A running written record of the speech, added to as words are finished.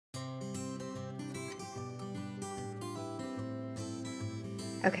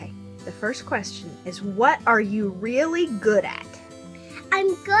Okay, the first question is, what are you really good at?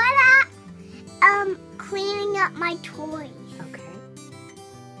 I'm good at cleaning up my toys. Okay.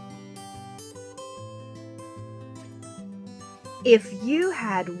 If you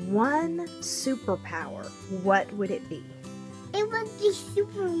had one superpower, what would it be? It would be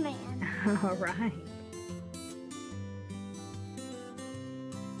Superman. All right.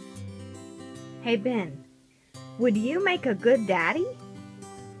 Hey, Ben, would you make a good daddy?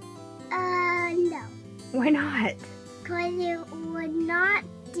 No. Why not? Because it would not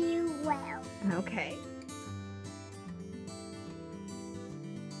do well. Okay.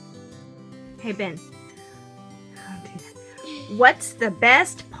 Hey, Ben. What's the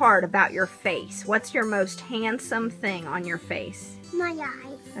best part about your face? What's your most handsome thing on your face? My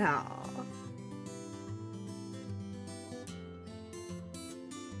eyes. Oh.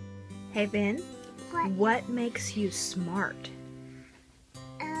 Hey, Ben. What makes you smart?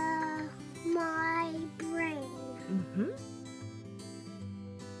 My brain. Mm-hmm.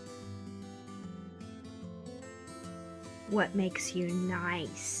 What makes you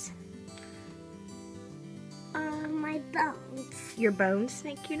nice? My bones. Your bones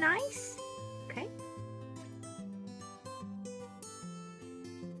make you nice? Okay.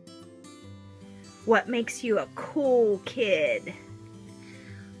 What makes you a cool kid?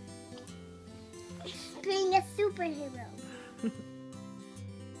 Being a superhero.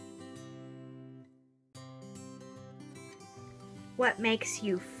 What makes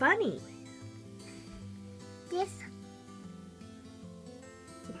you funny? This.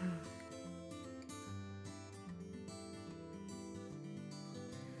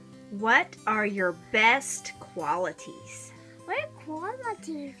 What are your best qualities? What are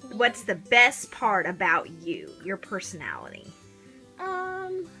qualities? What's the best part about you, your personality?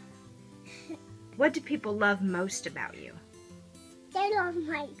 What do people love most about you? They love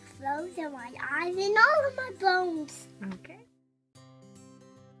my clothes and my eyes and all of my bones. Okay.